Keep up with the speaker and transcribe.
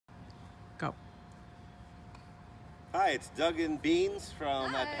Go. Hi, it's Doug and Beans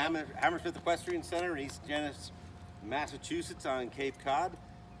from at Hammersmith Equestrian Center in East Jennings, Massachusetts on Cape Cod,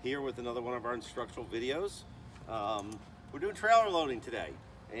 here with another one of our instructional videos. We're doing trailer loading today,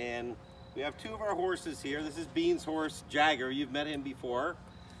 and we have two of our horses here. This is Beans' horse, Jagger. You've met him before.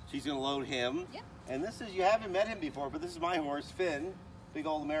 She's going to load him. Yep. And this is, you haven't met him before, but this is my horse, Finn, big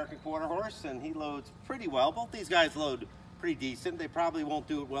old American quarter horse, and he loads pretty well. Both these guys load pretty decent. They probably won't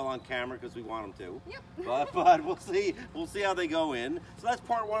do it well on camera because we want them to. Yep. But we'll see. We'll see how they go in. So that's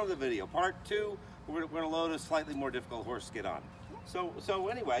part one of the video. Part two, we're going to load a slightly more difficult horse to get on. So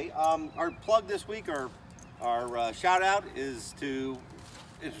anyway, our plug this week, our shout out is to,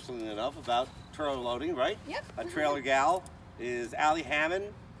 interestingly enough, about trailer loading, right? Yep. A trailer gal is Allie Hammond,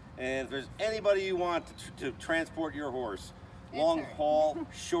 and if there's anybody you want to transport your horse, long haul,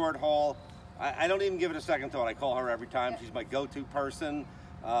 short haul, I don't even give it a second thought. I call her every time. She's my go-to person.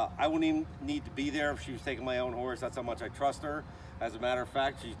 I wouldn't even need to be there if she was taking my own horse. That's how much I trust her. As a matter of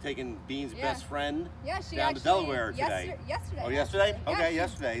fact, she's taking Beans' best friend down to Delaware today. Yesterday. Oh, yesterday? Yeah, okay,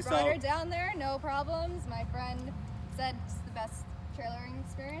 yesterday. Brought her down there, no problems. My friend said it's the best trailering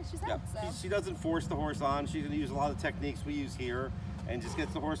experience she's had. Yeah. So. She doesn't force the horse on. She's going to use a lot of techniques we use here and just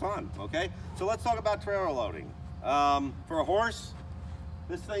gets the horse on, okay? So let's talk about trailer loading. For a horse,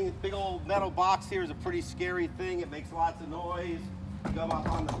 this thing, big old metal box here is a pretty scary thing. It makes lots of noise. You go up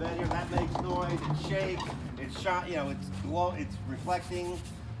on the bed here, that makes noise. It shakes. It's shot. You know, it's reflecting.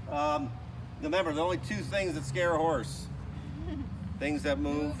 Remember, the only two things that scare a horse: things that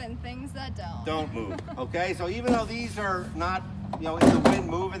move and things that don't move. Okay, so even though these are not, you know, in the wind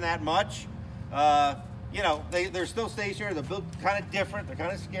moving that much, you know, they're still stationary. They're built kind of different. They're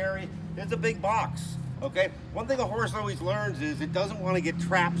kind of scary. It's a big box. Okay, one thing a horse always learns is it doesn't want to get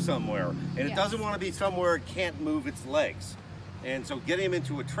trapped somewhere, and it doesn't want to be somewhere it can't move its legs. And so getting him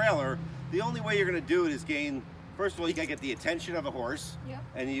into a trailer, the only way you're going to do it is gain, first of all, you got to get the attention of a horse,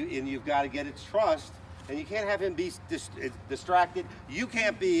 and you've got to get its trust, and you can't have him be distracted. You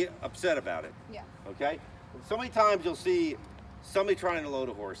can't be upset about it. Yeah. Okay? So many times you'll see somebody trying to load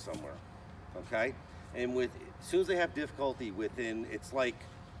a horse somewhere. Okay? And as soon as they have difficulty within, it's like,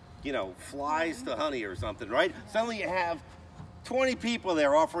 you know, flies to honey or something, right? Suddenly you have 20 people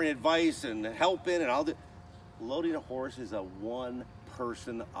there offering advice and helping, and loading a horse is a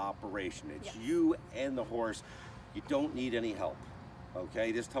one-person operation. It's you and the horse. You don't need any help,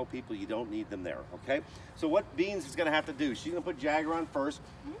 okay? Just tell people you don't need them there, okay? So what Beans is gonna have to do, she's gonna put Jagger on first,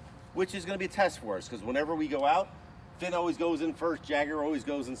 which is gonna be a test for us, because whenever we go out, Finn always goes in first, Jagger always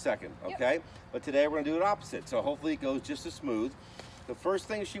goes in second, okay? But today we're gonna do it opposite, so hopefully it goes just as smooth. The first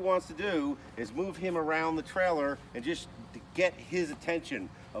thing she wants to do is move him around the trailer and just to get his attention,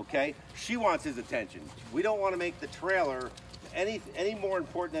 okay? She wants his attention. We don't want to make the trailer any more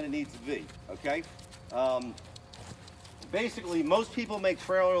important than it needs to be, okay? Basically, most people make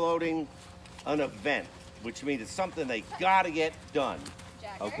trailer loading an event, which means it's something they gotta get done,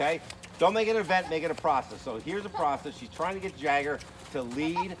 okay? Don't make it an event, make it a process. So here's a process. She's trying to get Jagger to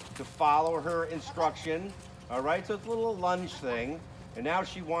lead, to follow her instruction, all right? So it's a little lunge thing. And now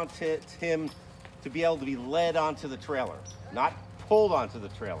she wants him to be able to be led onto the trailer, not pulled onto the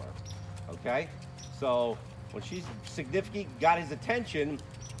trailer, okay? So when she's significantly got his attention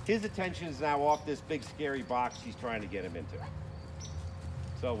is now off this big scary box she's trying to get him into.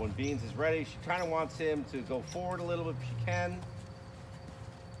 So when Beans is ready, she kind of wants him to go forward a little bit if she can.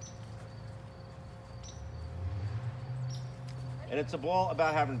 And it's all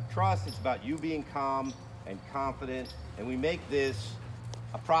about having trust. It's about you being calm and confident. And we make this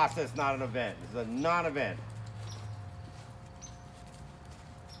a process, not an event. This is a non-event.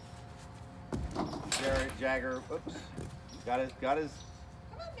 Jagger, oops, got his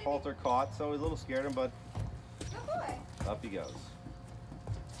halter caught, so he's a little scared him, but up he goes.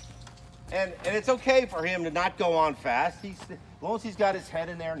 And it's okay for him to not go on fast. As long as he's got his head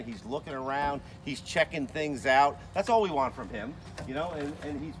in there and he's looking around, he's checking things out. That's all we want from him, you know.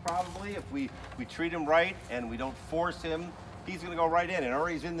 And he's probably, if we treat him right and we don't force him, he's going to go right in. And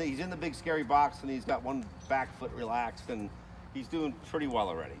already he's in the big scary box, and he's got one back foot relaxed, and he's doing pretty well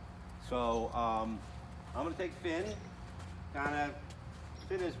already. So I'm going to take Finn.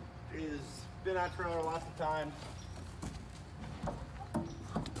 Finn has been on trailer lots of times.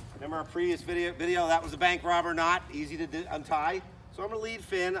 Remember our previous video, that was a bank robber knot, easy to untie. So I'm going to lead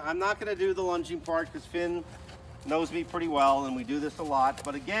Finn. I'm not going to do the lunging part because Finn knows me pretty well, and we do this a lot.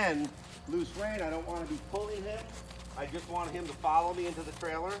 But again, loose rein, I don't want to be pulling him. I just want him to follow me into the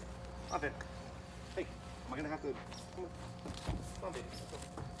trailer. Come on, Finn. Hey, am I going to have to... Come on, Finn.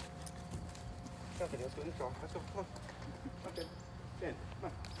 Come on, Finn. Let's go. Let's go. Come on. Come on, Finn. Finn, come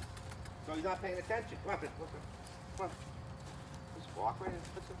on. So he's not paying attention. Come on, Ben. Come on. Just walk right in.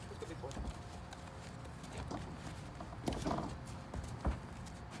 Let's go, big boy.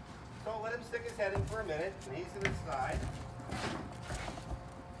 So let him stick his head in for a minute. Knees to the side.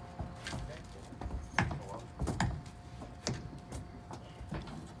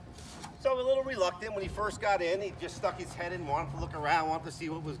 So a little reluctant when he first got in. He just stuck his head in, wanted to look around, wanted to see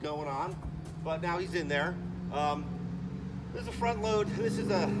what was going on. But now he's in there. This is a front load. This is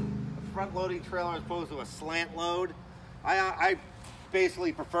a front loading trailer as opposed to a slant load. I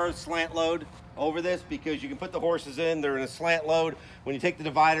basically prefer slant load over this because you can put the horses in. They're in a slant load. When you take the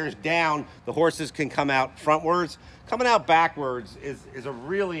dividers down, the horses can come out frontwards. Coming out backwards is a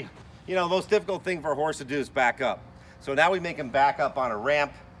really, you know, the most difficult thing for a horse to do is back up. So now we make him back up on a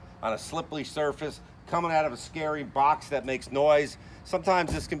ramp, on a slippery surface, coming out of a scary box that makes noise.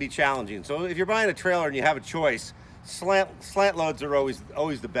 Sometimes this can be challenging. So if you're buying a trailer and you have a choice, slant loads are always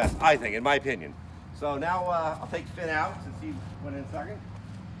the best, I think, in my opinion. So now I'll take Finn out since he went in second.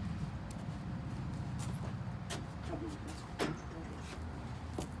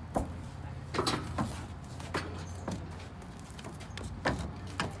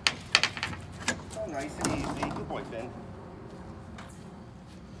 Oh, nice and easy. Good boy, Finn.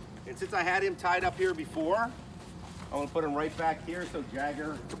 And since I had him tied up here before, I'm going to put him right back here so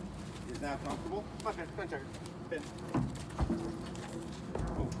Jagger is now comfortable. Come on, Finn. Come on, Jagger. Finn.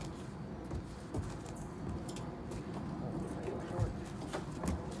 Oh.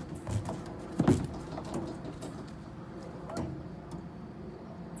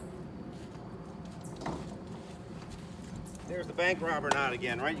 There's the bank robber knot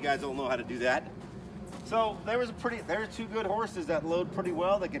again, right? You guys don't know how to do that. So there's two good horses that load pretty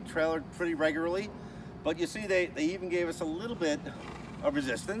well. They get trailered pretty regularly. But you see, they even gave us a little bit of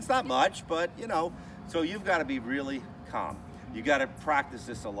resistance, not much, but you know, so you've got to be really calm. You got to practice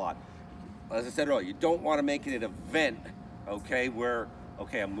this a lot. As I said earlier, you don't want to make it an event, okay, where,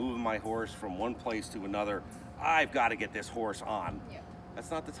 okay, I'm moving my horse from one place to another. I've got to get this horse on. Yeah. That's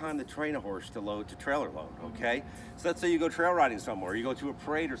not the time to train a horse to trailer load, okay? So let's say you go trail riding somewhere, you go to a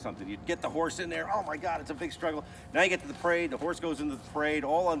parade or something, you get the horse in there, oh my God, it's a big struggle. Now you get to the parade, the horse goes into the parade,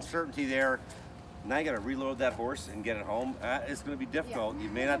 all uncertainty there. Now you got to reload that horse and get it home. It's going to be difficult. Yeah. You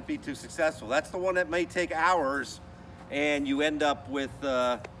may not be too successful. That's the one that may take hours, and you end up with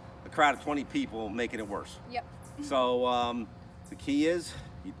a crowd of 20 people making it worse. Yep. So the key is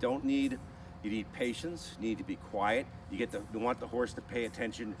you need patience. You need to be quiet. You want the horse to pay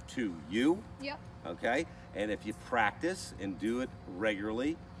attention to you. Yep. Okay. And if you practice and do it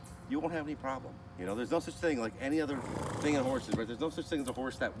regularly, you won't have any problem. You know, there's no such thing like any other thing in horses, right? There's no such thing as a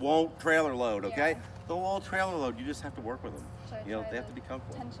horse that won't trailer load, okay? Yeah. They'll all trailer load. You just have to work with them. You know, they have to be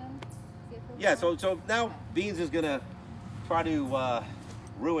comfortable. Yeah, so now Beans is going to try to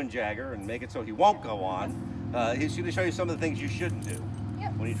ruin Jagger and make it so he won't go on. He's going to show you some of the things you shouldn't do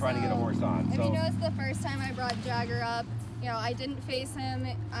when you're trying to get a horse on. If you notice, the first time I brought Jagger up, you know, I didn't face him.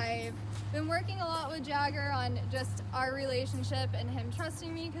 I've been working a lot with Jagger on just our relationship and him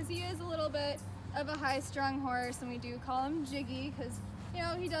trusting me because he is a little bit of a high-strung horse, and we do call him Jiggy because, you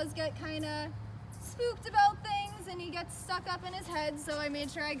know, he does get kind of spooked about things and he gets stuck up in his head. So I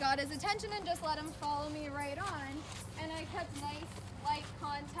made sure I got his attention and just let him follow me right on. And I kept nice, light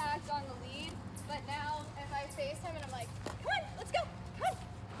contact on the lead. But now if I face him and I'm like, come on, let's go, come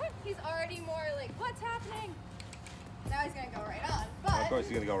on, he's already more like, what's happening? Now he's gonna go right on. But of course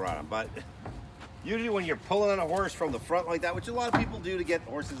he's gonna go right on. But usually when you're pulling on a horse from the front like that, which a lot of people do to get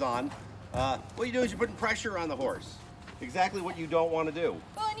horses on, what you do is you're putting pressure on the horse. Exactly what you don't want to do.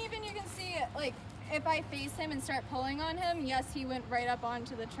 Well, and even you can see it, like, if I face him and start pulling on him, yes, he went right up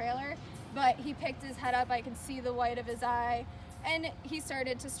onto the trailer, but he picked his head up, I could see the white of his eye, and he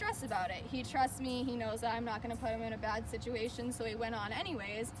started to stress about it. He trusts me, he knows that I'm not going to put him in a bad situation, so he went on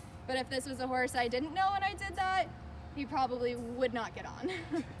anyways. But if this was a horse I didn't know and I did that, he probably would not get on.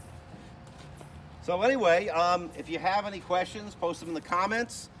 So anyway, if you have any questions, post them in the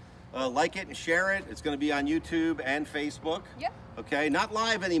comments. Like it and share it. It's going to be on YouTube and Facebook. Yep. Okay, not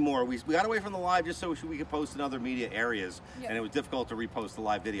live anymore. We got away from the live just so we could post in other media areas, and it was difficult to repost the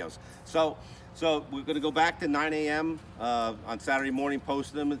live videos. So we're going to go back to 9 a.m. On Saturday morning,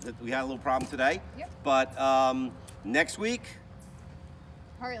 post them. We had a little problem today. Yep. But next week,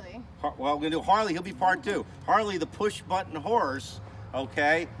 Harley. Well, we're going to do Harley. He'll be part 2. Harley, the push button horse,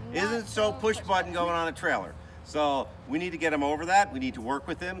 okay, isn't so push button going on a trailer. So we need to get him over that. We need to work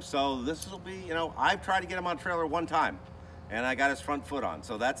with him. So this will be, you know, I've tried to get him on a trailer one time and I got his front foot on.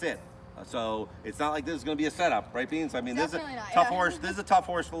 So that's it. So it's not like this is going to be a setup, right, Beans? I mean, this is a tough horse. This is a tough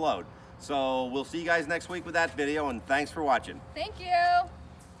horse to load. So we'll see you guys next week with that video, and thanks for watching. Thank you.